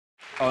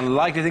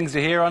Unlikely things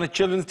to hear on a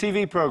children's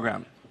TV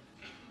programme.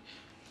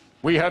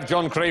 We have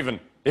John Craven.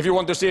 If you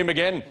want to see him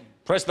again,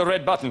 press the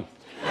red button.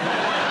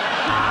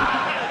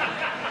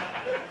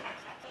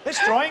 This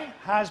drawing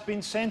has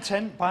been sent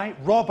in by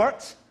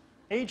Robert,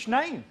 age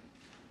 9.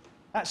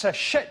 That's a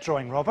shit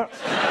drawing, Robert.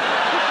 There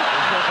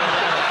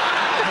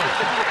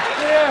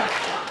are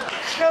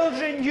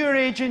children your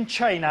age in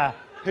China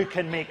who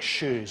can make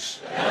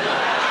shoes.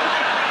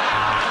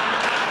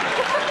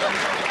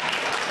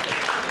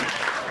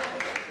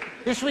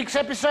 This week's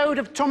episode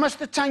of Thomas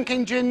the Tank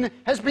Engine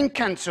has been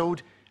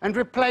cancelled and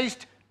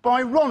replaced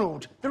by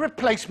Ronald, the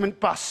replacement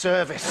bus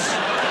service.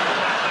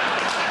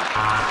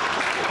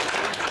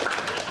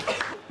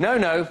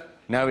 No,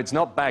 it's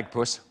not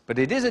Bagpuss, but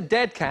it is a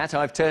dead cat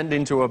I've turned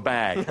into a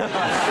bag.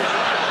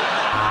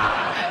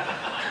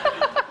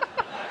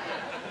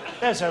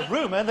 There's a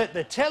rumour that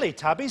the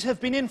Teletubbies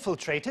have been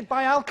infiltrated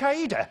by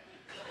Al-Qaeda.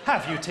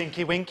 Have you,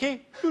 Tinky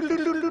Winky?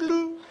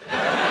 Loo-loo-loo-loo-loo.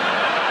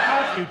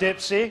 Have you,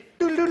 Dipsy?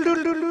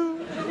 Loo-loo-loo-loo-loo.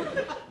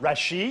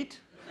 Rashid?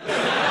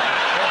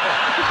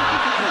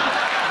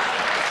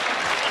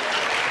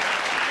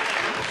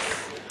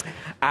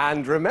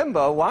 And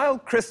remember, while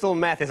crystal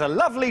meth is a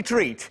lovely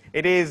treat,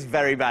 it is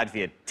very bad for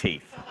your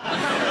teeth.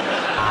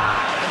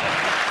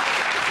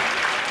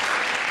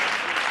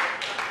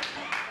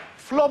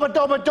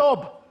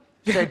 Flobber-dobber-dob,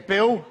 said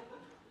Bill.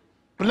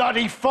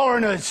 Bloody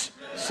foreigners,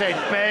 said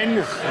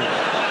Ben.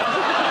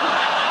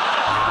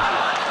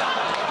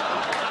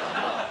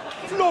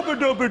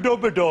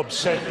 Flobber-dobber-dobber-dob,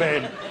 said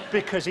Ben,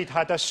 because he'd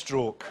had a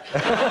stroke.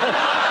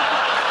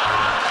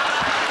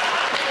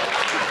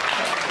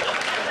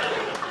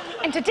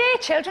 And today,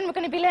 children, we're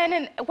going to be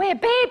learning where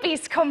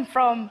babies come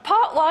from.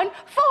 Part 1,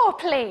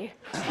 foreplay.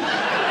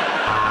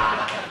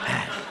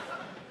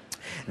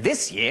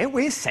 This year,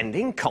 we're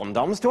sending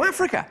condoms to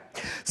Africa.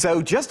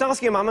 So just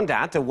ask your mum and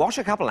dad to wash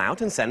a couple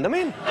out and send them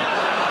in.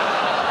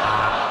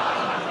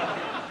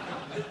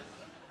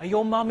 Are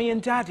your mummy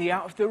and daddy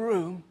out of the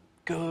room?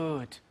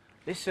 Good.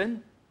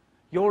 Listen,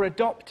 you're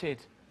adopted.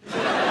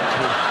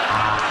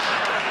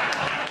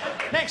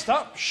 Next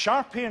up,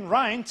 Sharpie and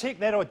Ryan take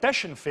their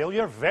audition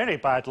failure very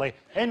badly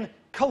in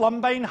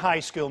Columbine High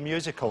School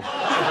Musical.